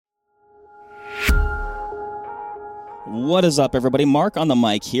What is up, everybody? Mark on the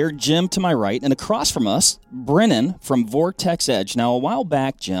mic here, Jim to my right, and across from us, Brennan from Vortex Edge. Now, a while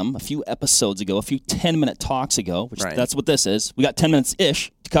back, Jim, a few episodes ago, a few 10-minute talks ago, which that's what this is. We got 10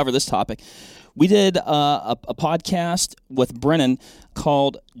 minutes-ish to cover this topic. We did a podcast with Brennan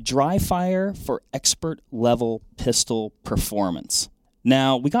called Dry Fire for Expert Level Pistol Performance.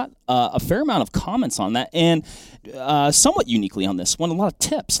 Now, we got a fair amount of comments on that, and somewhat uniquely on this one, a lot of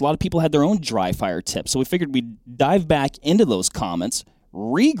tips. A lot of people had their own dry fire tips, so we figured we'd dive back into those comments,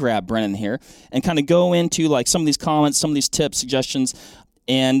 re-grab Brennan here, and kind of go into like some of these comments, some of these tips, suggestions,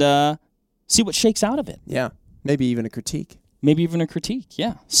 and see what shakes out of it. Yeah, maybe even a critique.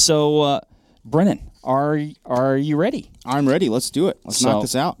 Yeah. So, Brennan, are you ready? I'm ready. Let's do it. Let's knock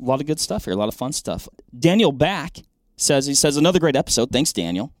this out. A lot of good stuff here, a lot of fun stuff. Daniel Back says, another great episode. Thanks,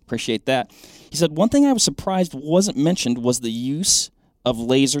 Daniel. Appreciate that. He said, one thing I was surprised wasn't mentioned was the use of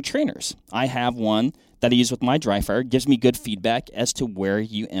laser trainers. I have one that I use with my dry fire. It gives me good feedback as to where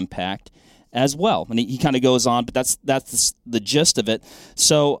you impact as well. And he kind of goes on, but that's the gist of it.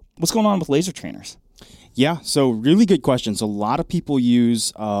 So what's going on with laser trainers? Yeah, so really good questions. A lot of people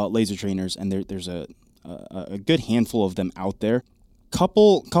use laser trainers, and there's a good handful of them out there.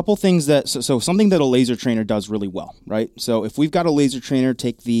 Couple things that so something that a laser trainer does really well, right? So if we've got a laser trainer,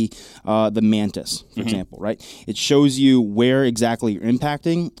 take the Mantis, for example, right? It shows you where exactly you're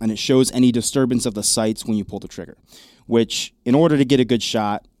impacting, and it shows any disturbance of the sights when you pull the trigger, which in order to get a good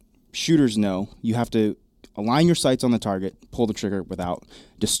shot, shooters know you have to align your sights on the target, pull the trigger without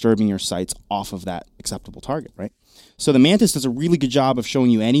disturbing your sights off of that acceptable target, right? So the Mantis does a really good job of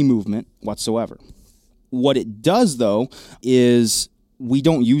showing you any movement whatsoever. What it does, though, is we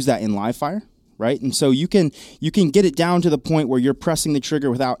don't use that in live fire, right? And so you can get it down to the point where you're pressing the trigger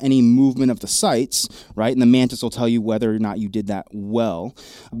without any movement of the sights, right? And the Mantis will tell you whether or not you did that well.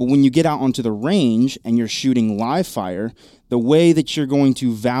 But when you get out onto the range and you're shooting live fire, the way that you're going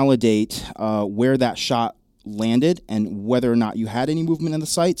to validate where that shot landed and whether or not you had any movement in the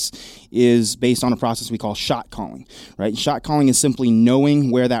sights is based on a process we call shot calling, right? Shot calling is simply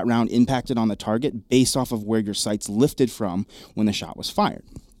knowing where that round impacted on the target based off of where your sights lifted from when the shot was fired.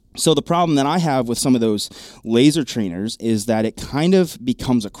 So the problem that I have with some of those laser trainers is that it kind of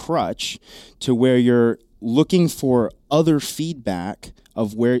becomes a crutch to where you're looking for other feedback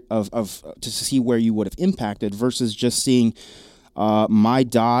of where to see where you would have impacted versus just seeing my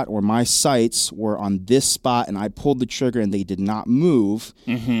dot or my sights were on this spot and I pulled the trigger and they did not move.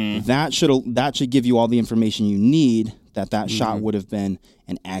 That should give you all the information you need that shot would have been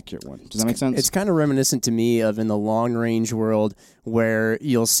an accurate one. Does that make sense? It's kind of reminiscent to me of in the long range world where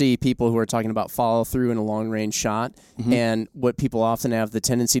you'll see people who are talking about follow through in a long range shot. And what people often have the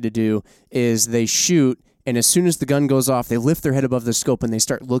tendency to do is they shoot, and as soon as the gun goes off, they lift their head above the scope and they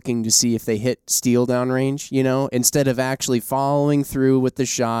start looking to see if they hit steel downrange, instead of actually following through with the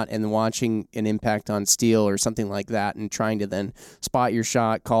shot and watching an impact on steel or something like that and trying to then spot your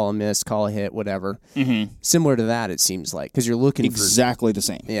shot, call a miss, call a hit, whatever. Similar to that, it seems like, because you're looking exactly the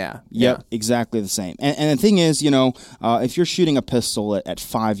same. Yeah. Yep, exactly the same. And the thing is, if you're shooting a pistol at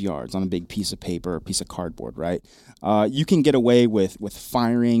 5 yards on a big piece of paper or piece of cardboard, right? You can get away with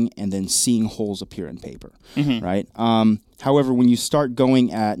firing and then seeing holes appear in paper, right? However, when you start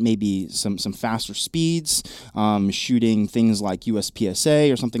going at maybe some faster speeds, shooting things like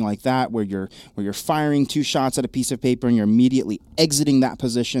USPSA or something like that, where you're firing 2 shots at a piece of paper and you're immediately exiting that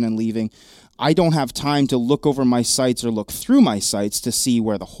position and leaving, I don't have time to look over my sights or look through my sights to see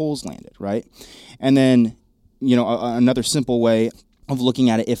where the holes landed, right? And then, another simple way of looking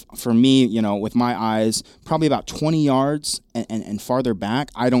at it, if for me, with my eyes, probably about 20 yards and farther back,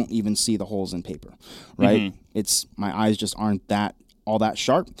 I don't even see the holes in paper, right? It's my eyes just aren't all that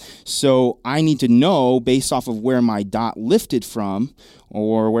sharp. So I need to know based off of where my dot lifted from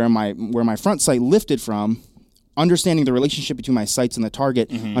or where my front sight lifted from, understanding the relationship between my sights and the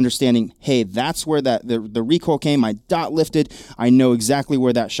target, understanding, hey, that's where the recoil came, my dot lifted, I know exactly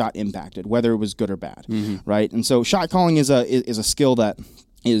where that shot impacted, whether it was good or bad, right? And so shot calling is a skill that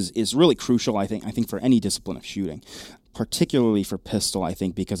is really crucial, I think for any discipline of shooting. Particularly for pistol, I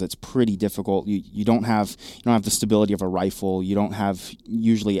think, because it's pretty difficult. You don't have the stability of a rifle. You don't have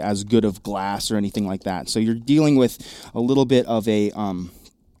usually as good of glass or anything like that. So you're dealing with a little bit of a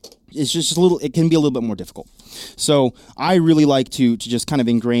it can be a little bit more difficult. So I really like to just kind of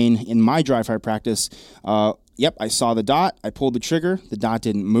ingrain in my dry fire practice, I saw the dot, I pulled the trigger, the dot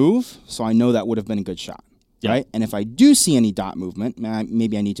didn't move, so I know that would have been a good shot. Right? And if I do see any dot movement,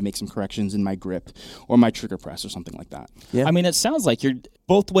 maybe I need to make some corrections in my grip or my trigger press or something like that. Yeah. I mean, it sounds like you're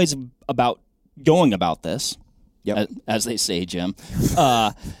both ways about going about this, as they say, Jim.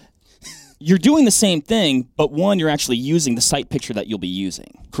 you're doing the same thing, but one, you're actually using the sight picture that you'll be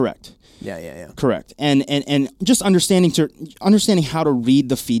using. Correct. Yeah. Correct. And just understanding how to read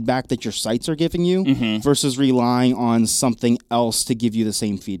the feedback that your sights are giving you versus relying on something else to give you the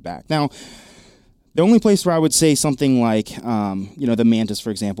same feedback. Now, the only place where I would say something like, the Mantis, for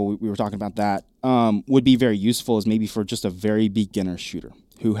example, we were talking about that, would be very useful is maybe for just a very beginner shooter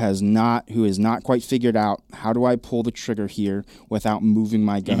who has not quite figured out how do I pull the trigger here without moving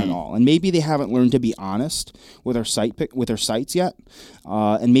my gun at all. And maybe they haven't learned to be honest with their sights yet.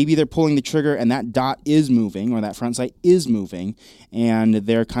 And maybe they're pulling the trigger and that dot is moving or that front sight is moving, and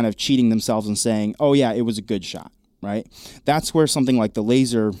they're kind of cheating themselves and saying, oh yeah, it was a good shot, right? That's where something like the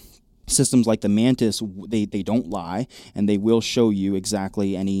laser systems like the Mantis, they don't lie, and they will show you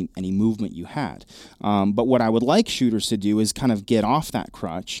exactly any movement you had. But what I would like shooters to do is kind of get off that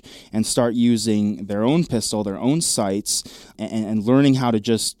crutch and start using their own pistol, their own sights, and learning how to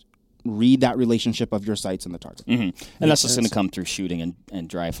just read that relationship of your sights and the target. And that's just going to come through shooting and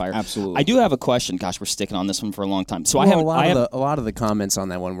dry fire. Absolutely. I do have a question. Gosh, we're sticking on this one for a long time. So a lot of the comments on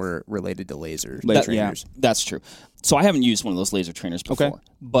that one were related to laser trainers. Yeah, that's true. So I haven't used one of those laser trainers before. Okay.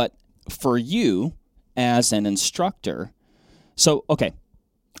 But for you as an instructor,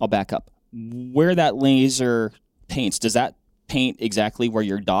 I'll back up. Where that laser paints, does that paint exactly where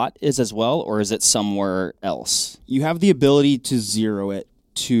your dot is as well, or is it somewhere else? You have the ability to zero it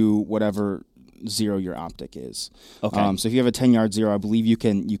to whatever zero your optic is. Okay. So if you have a 10-yard zero, I believe you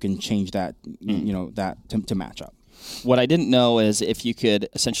can change that that to match up. What I didn't know is if you could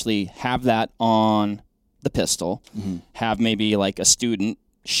essentially have that on the pistol, have maybe like a student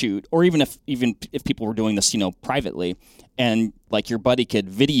shoot, or even if people were doing this, privately, and like your buddy could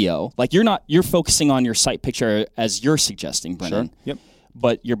video, like you're focusing on your sight picture as you're suggesting, Brennan. Sure. Yep.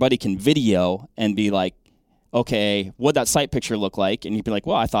 But your buddy can video and be like, okay, what'd that sight picture look like? And you'd be like,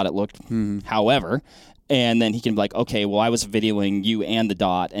 well, I thought it looked however. And then he can be like, okay, well, I was videoing you and the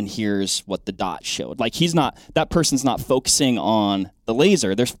dot, and here's what the dot showed. Like that person's not focusing on the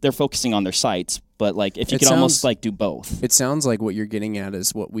laser. They're focusing on their sights. But like if you could almost like do both. It sounds like what you're getting at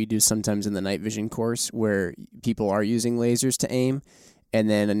is what we do sometimes in the night vision course, where people are using lasers to aim. And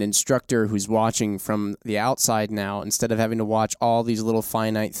then an instructor who's watching from the outside now, instead of having to watch all these little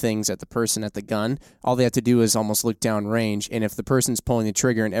finite things at the person at the gun, all they have to do is almost look down range. And if the person's pulling the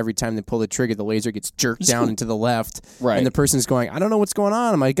trigger, and every time they pull the trigger, the laser gets jerked down and to the left, right, and the person's going, I don't know what's going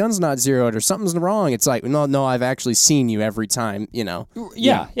on, my gun's not zeroed, or something's wrong. It's like, no, I've actually seen you every time,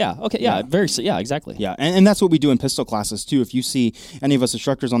 Yeah, okay, exactly. Yeah, and that's what we do in pistol classes too. If you see any of us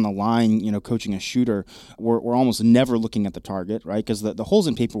instructors on the line, coaching a shooter, we're almost never looking at the target, right? Because the holes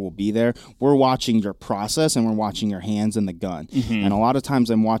in paper will be there. We're watching your process, and we're watching your hands and the gun. And a lot of times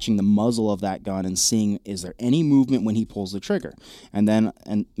I'm watching the muzzle of that gun and seeing, is there any movement when he pulls the trigger? And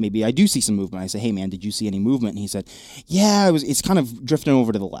maybe I do see some movement. I say, hey man, did you see any movement? And he said, yeah, it's kind of drifting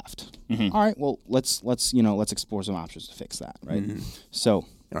over to the left. All right, well, let's explore some options to fix that, right? So,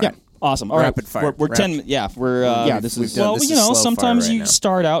 right. Awesome. All Rapid right, fire. We're 10. Yeah, we're this is sometimes right you now.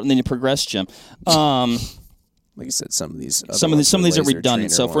 start out and then you progress, Jim. Like I said, some of these are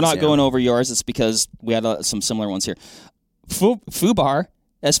redundant. So if we're not going over yours, it's because we had some similar ones here. Fubar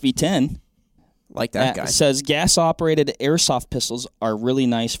SV10, like that guy, says gas-operated airsoft pistols are really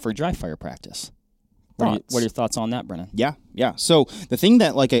nice for dry fire practice. What are your thoughts on that, Brennan? Yeah. So the thing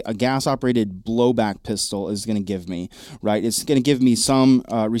that like a gas-operated blowback pistol is going to give me, right? It's going to give me some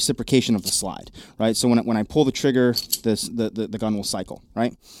reciprocation of the slide, right? So when I pull the trigger, the gun will cycle,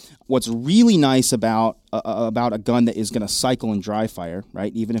 right? What's really nice about a gun that is going to cycle in dry fire,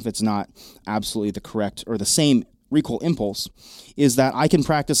 right? Even if it's not absolutely the correct or the same recoil impulse, is that I can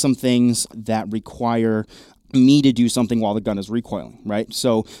practice some things that require me to do something while the gun is recoiling, right?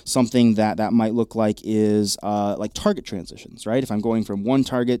 So something that might look like is like target transitions, right? If I'm going from one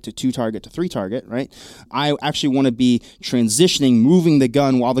target to two target to three target, right? I actually want to be transitioning, moving the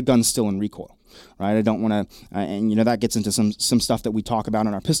gun while the gun's still in recoil. Right, I don't want to, and that gets into some stuff that we talk about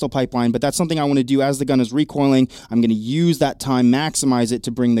in our pistol pipeline. But that's something I want to do as the gun is recoiling. I'm going to use that time, maximize it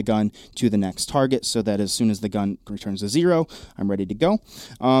to bring the gun to the next target, so that as soon as the gun returns to zero, I'm ready to go.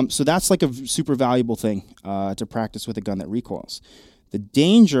 So that's like a super valuable thing to practice with a gun that recoils. The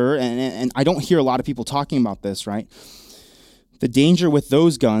danger, and I don't hear a lot of people talking about this, right? The danger with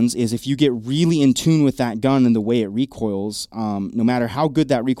those guns is if you get really in tune with that gun and the way it recoils, no matter how good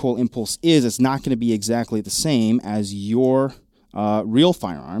that recoil impulse is, it's not going to be exactly the same as your real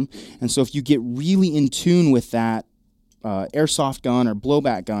firearm. And so if you get really in tune with that airsoft gun or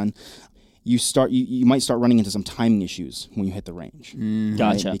blowback gun, you might start running into some timing issues when you hit the range.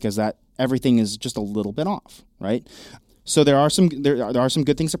 Gotcha. Right? Because everything is just a little bit off, right? So there are some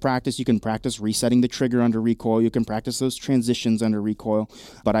good things to practice. You can practice resetting the trigger under recoil. You can practice those transitions under recoil,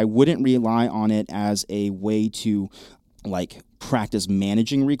 but I wouldn't rely on it as a way to like practice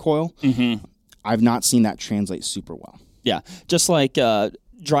managing recoil. Mm-hmm. I've not seen that translate super well. Yeah, just like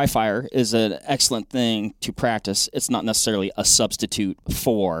dry fire is an excellent thing to practice. It's not necessarily a substitute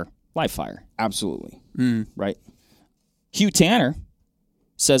for live fire. Absolutely. Right. Hugh Tanner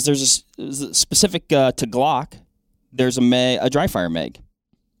says there's a specific to Glock. There's a dry fire mag.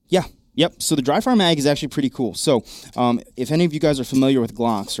 Yeah. Yep. So the dry fire mag is actually pretty cool. So if any of you guys are familiar with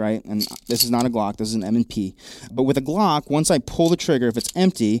Glocks, right, and this is not a Glock, this is an M&P, but with a Glock, once I pull the trigger, if it's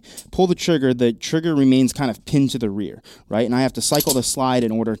empty, the trigger remains kind of pinned to the rear, right, and I have to cycle the slide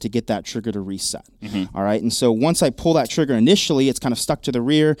in order to get that trigger to reset. Mm-hmm. All right, and so once I pull that trigger initially, it's kind of stuck to the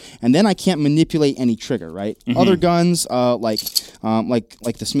rear, and then I can't manipulate any trigger, right? Mm-hmm. Other guns, like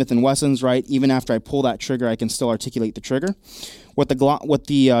the Smith & Wessons, right, even after I pull that trigger, I can still articulate the trigger. What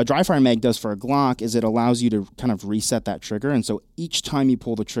the dry fire mag does for a Glock is it allows you to kind of reset that trigger, and so each time you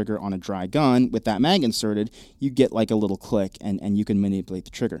pull the trigger on a dry gun with that mag inserted, you get like a little click, and you can manipulate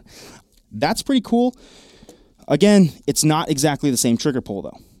the trigger. That's pretty cool. Again, it's not exactly the same trigger pull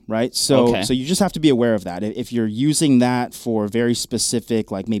though, right? So you just have to be aware of that. If you're using that for very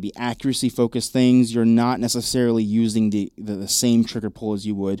specific, like maybe accuracy focused things, you're not necessarily using the same trigger pull as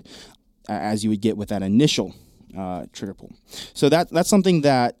you would get with that initial trigger pull. So that's something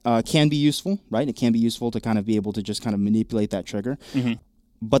that can be useful, right? It can be useful to kind of be able to just kind of manipulate that trigger. Mm-hmm.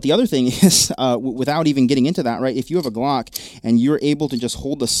 But the other thing is, without even getting into that, right, if you have a Glock and you're able to just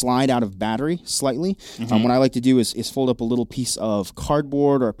hold the slide out of battery slightly, mm-hmm. What I like to do is fold up a little piece of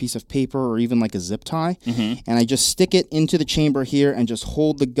cardboard or a piece of paper or even like a zip tie, mm-hmm. and I just stick it into the chamber here and just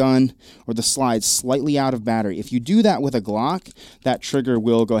hold the gun or the slide slightly out of battery. If you do that with a Glock, that trigger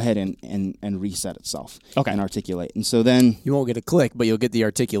will go ahead and reset itself and articulate. And so then... You won't get a click, but you'll get the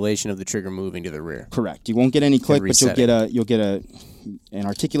articulation of the trigger moving to the rear. Correct. You won't get any click, but you'll get an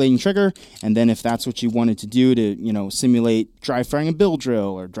articulating trigger, and then if that's what you wanted to do to, simulate dry firing a bill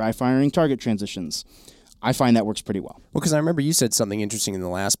drill or dry firing target transitions, I find that works pretty well. Well, because I remember you said something interesting in the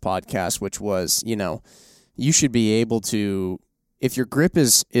last podcast, which was, you should be able to, if your grip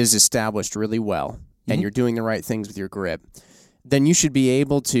is established really well, and mm-hmm. you're doing the right things with your grip, then you should be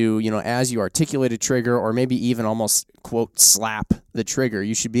able to, as you articulate a trigger or maybe even almost, quote, slap the trigger,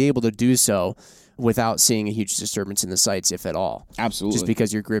 you should be able to do so without seeing a huge disturbance in the sights, if at all. Absolutely. Just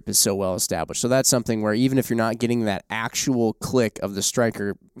because your grip is so well established. So that's something where even if you're not getting that actual click of the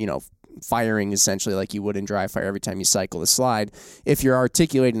striker, firing essentially like you would in dry fire every time you cycle the slide, if you're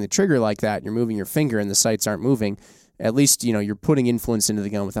articulating the trigger like that, you're moving your finger and the sights aren't moving, at least, you're putting influence into the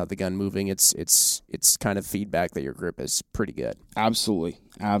gun without the gun moving. It's kind of feedback that your grip is pretty good. Absolutely.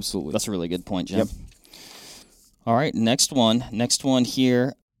 That's a really good point, Jim. Yep. All right, next one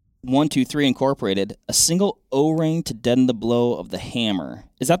here. 123 Incorporated, a single O-ring to deaden the blow of the hammer.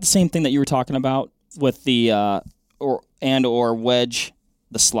 Is that the same thing that you were talking about with the or wedge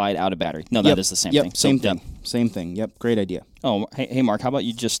the slide out of battery? No, that is the same thing. Same thing. Same thing. Yep, great idea. Oh, hey, Mark, how about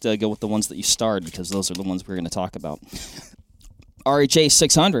you just go with the ones that you starred, because those are the ones we're going to talk about. RHA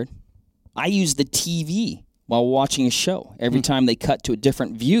 600, I use the TV while watching a show. Every time they cut to a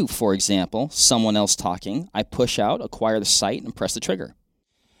different view, for example, someone else talking, I push out, acquire the sight, and press the trigger.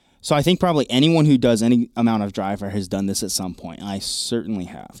 So I think probably anyone who does any amount of dry fire has done this at some point. I certainly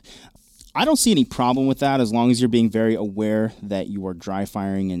have. I don't see any problem with that as long as you're being very aware that you are dry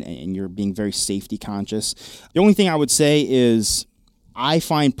firing and you're being very safety conscious. The only thing I would say is I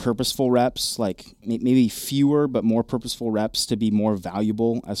find purposeful reps, like maybe fewer but more purposeful reps, to be more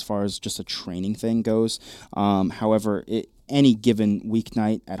valuable as far as just a training thing goes. However, any given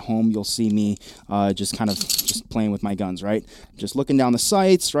weeknight at home, you'll see me just playing with my guns, right? Just looking down the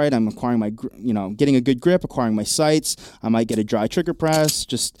sights, right? I'm acquiring getting a good grip, acquiring my sights. I might get a dry trigger press,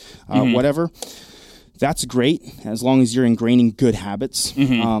 just whatever. That's great as long as you're ingraining good habits.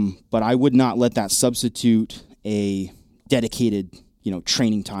 But I would not let that substitute a dedicated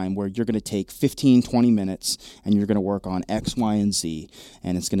training time where you're going to take 15, 20 minutes and you're going to work on X, Y, and Z,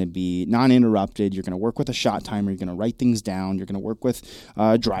 and it's going to be non-interrupted. You're going to work with a shot timer. You're going to write things down. You're going to work with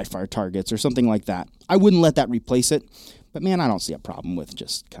dry fire targets or something like that. I wouldn't let that replace it, but man, I don't see a problem with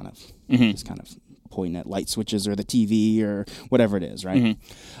just kind of pointing at light switches or the TV or whatever it is, right?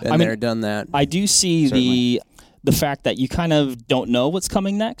 Done that. I do see certainly the fact that you kind of don't know what's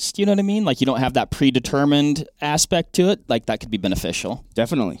coming next, you know what I mean? Like you don't have that predetermined aspect to it. Like that could be beneficial.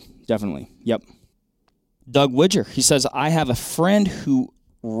 Definitely. Yep. Doug Widger, he says, I have a friend who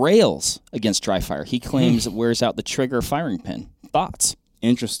rails against dry fire. He claims it wears out the trigger firing pin. Thoughts?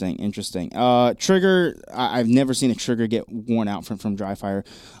 Interesting. Trigger, I've never seen a trigger get worn out from dry fire.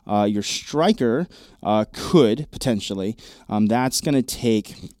 Your striker could potentially. That's going to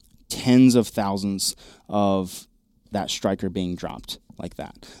take tens of thousands of that striker being dropped like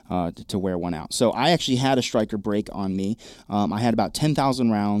that to wear one out. So I actually had a striker break on me. I had about 10,000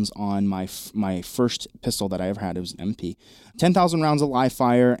 rounds on my first pistol that I ever had. It was an MP. 10,000 rounds of live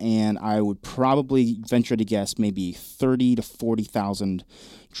fire, and I would probably venture to guess maybe 30 to 40,000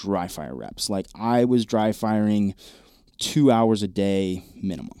 dry fire reps. Like, I was dry firing 2 hours a day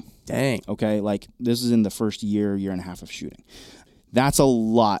minimum. Dang. Okay, like, this is in the first year and a half of shooting. That's a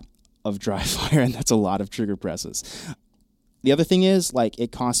lot of dry fire, and that's a lot of trigger presses. The other thing is, like,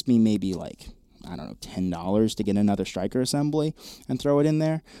 it cost me maybe, like, I don't know, $10 to get another striker assembly and throw it in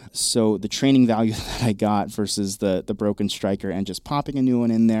there. So the training value that I got versus the broken striker and just popping a new one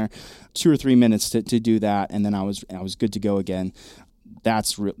in there, 2 or 3 minutes to do that, and then I was good to go again.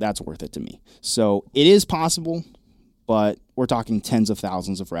 That's worth it to me. So it is possible, but we're talking tens of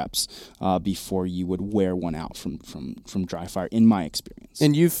thousands of reps before you would wear one out from dry fire, in my experience.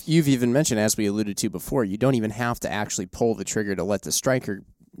 And you've even mentioned, as we alluded to before, you don't even have to actually pull the trigger to let the striker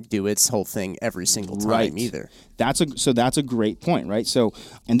do its whole thing every single time either. That's a great point, right? So,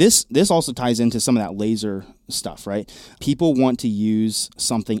 and this also ties into some of that laser stuff, right? People want to use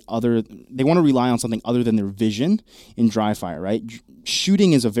they want to rely on something other than their vision in dry fire, right?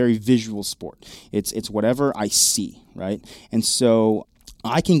 Shooting is a very visual sport. It's whatever I see, right? And so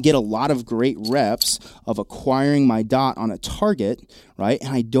I can get a lot of great reps of acquiring my dot on a target, right? And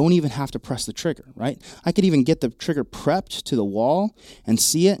I don't even have to press the trigger, right? I could even get the trigger prepped to the wall and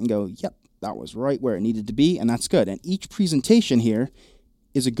see it and go, yep, that was right where it needed to be, and that's good. And each presentation here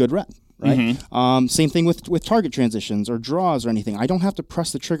is a good rep, right? Mm-hmm. Same thing with target transitions or draws or anything. I don't have to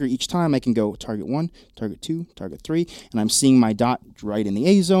press the trigger each time. I can go target 1, target 2, target 3, and I'm seeing my dot right in the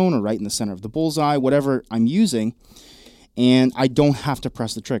A zone or right in the center of the bullseye, whatever I'm using. And I don't have to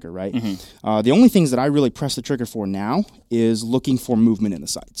press the trigger, right? Mm-hmm. The only things that I really press the trigger for now is looking for movement in the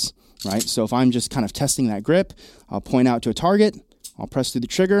sights, right? So if I'm just kind of testing that grip, I'll point out to a target, I'll press through the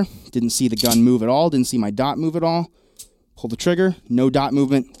trigger, didn't see the gun move at all, didn't see my dot move at all, pull the trigger, no dot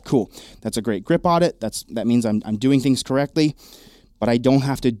movement, cool. That's a great grip audit. That means I'm doing things correctly, but I don't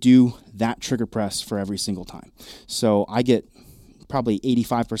have to do that trigger press for every single time. So I get probably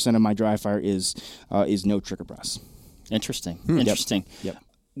 85% of my dry fire is no trigger press. Interesting. Yep.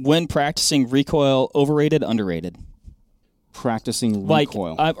 When practicing recoil, overrated, underrated? Practicing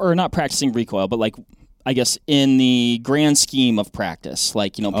recoil. Or not practicing recoil, but like, I guess in the grand scheme of practice,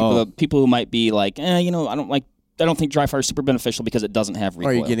 like, people who might be like, I don't think dry fire is super beneficial because it doesn't have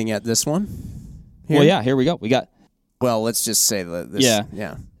recoil. Are you getting at this one? Here? Well, yeah, here we go. Well, let's just say that this,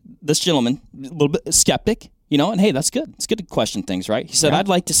 this gentleman, a little bit skeptic, and hey, that's good. It's good to question things, right? He said, I'd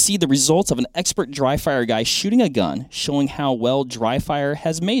like to see the results of an expert dry fire guy shooting a gun, showing how well dry fire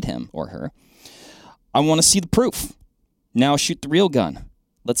has made him or her. I want to see the proof. Now shoot the real gun.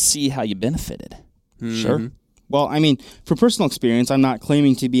 Let's see how you benefited. Mm-hmm. Sure. Well, I mean, from personal experience, I'm not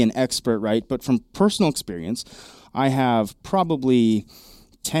claiming to be an expert, right? But from personal experience, I have probably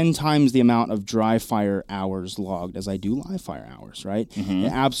 10 times the amount of dry fire hours logged as I do live fire hours, right? Mm-hmm.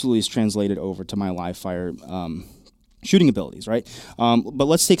 It absolutely is translated over to my live fire shooting abilities, right? But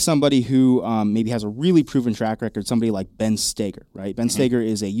let's take somebody who maybe has a really proven track record, somebody like Ben Steger, right? Ben Steger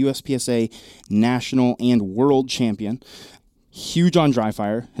is a USPSA national and world champion, huge on dry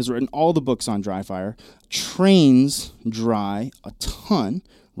fire, has written all the books on dry fire, trains dry a ton,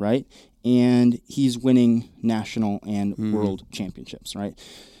 right? And he's winning national and world championships, right?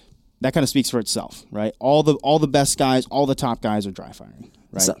 That kind of speaks for itself, right? All the best guys, all the top guys are dry firing,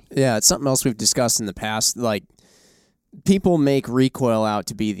 right? So, yeah, it's something else we've discussed in the past. Like, people make recoil out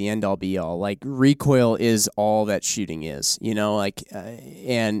to be the end-all, be-all. Like, recoil is all that shooting is,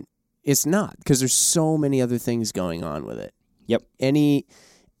 and it's not, because there's so many other things going on with it. Yep. Any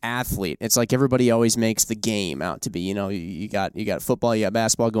athlete, it's like everybody always makes the game out to be, you got football, you got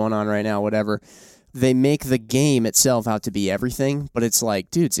basketball going on right now, whatever. They make the game itself out to be everything, but it's like,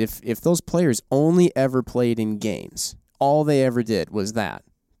 dudes, if those players only ever played in games, all they ever did was that,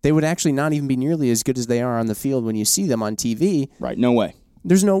 they would actually not even be nearly as good as they are on the field when you see them on TV. Right, no way.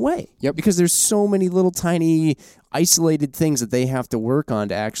 There's no way. Yep. Because there's so many little tiny isolated things that they have to work on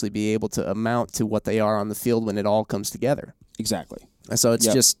to actually be able to amount to what they are on the field when it all comes together. Exactly. So it's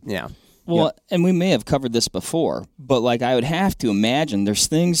just. Well, and we may have covered this before, but like, I would have to imagine there's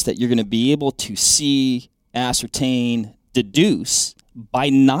things that you're going to be able to see, ascertain, deduce by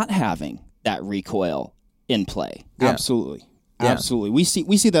not having that recoil in play. Yeah. Absolutely. Absolutely. We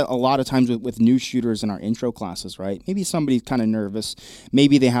see that a lot of times with new shooters in our intro classes, right? Maybe somebody's kind of nervous.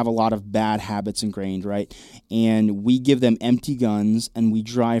 Maybe they have a lot of bad habits ingrained, right? And we give them empty guns and we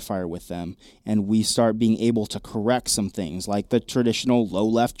dry fire with them. And we start being able to correct some things like the traditional low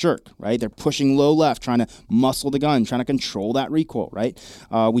left jerk, right? They're pushing low left, trying to muscle the gun, trying to control that recoil, right?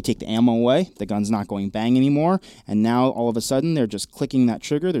 We take the ammo away. The gun's not going bang anymore. And now all of a sudden they're just clicking that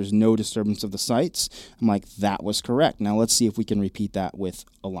trigger. There's no disturbance of the sights. I'm like, that was correct. Now let's see if we can repeat that with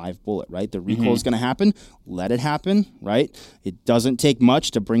a live bullet, right? The recoil is going to happen. Let it happen, right? It doesn't take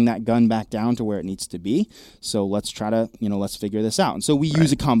much to bring that gun back down to where it needs to be. So let's try to, let's figure this out. And so we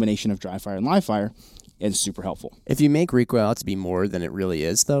use a combination of dry fire and live fire. It's super helpful. If you make recoil out to be more than it really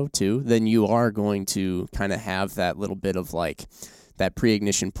is, though, too, then you are going to kind of have that little bit of like that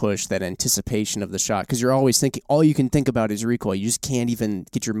pre-ignition push, that anticipation of the shot, because you're always thinking, all you can think about is recoil. You just can't even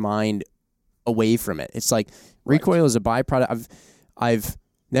get your mind away from it. It's like recoil is a byproduct. I've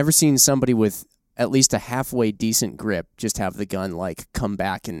never seen somebody with at least a halfway decent grip just have the gun like come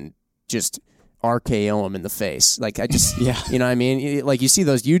back and just RKO him in the face. Like I just, you know what I mean? Like you see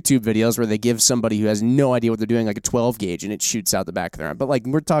those YouTube videos where they give somebody who has no idea what they're doing like a 12 gauge and it shoots out the back of their arm. But like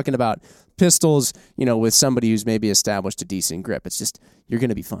we're talking about pistols, with somebody who's maybe established a decent grip. It's just, you're going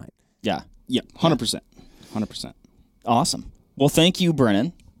to be fine. Yeah. Yeah. 100%. 100%. Awesome. Well, thank you,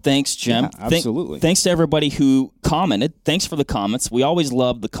 Brennan. Thanks, Jim. Yeah, absolutely. Thanks to everybody who commented. Thanks for the comments. We always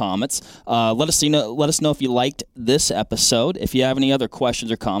love the comments. Let us know if you liked this episode. If you have any other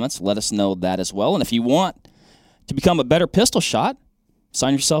questions or comments, let us know that as well. And if you want to become a better pistol shot,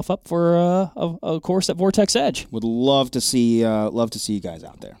 sign yourself up for a course at Vortex Edge. Would love to see you guys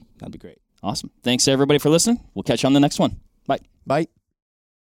out there. That'd be great. Awesome. Thanks everybody for listening. We'll catch you on the next one. Bye. Bye.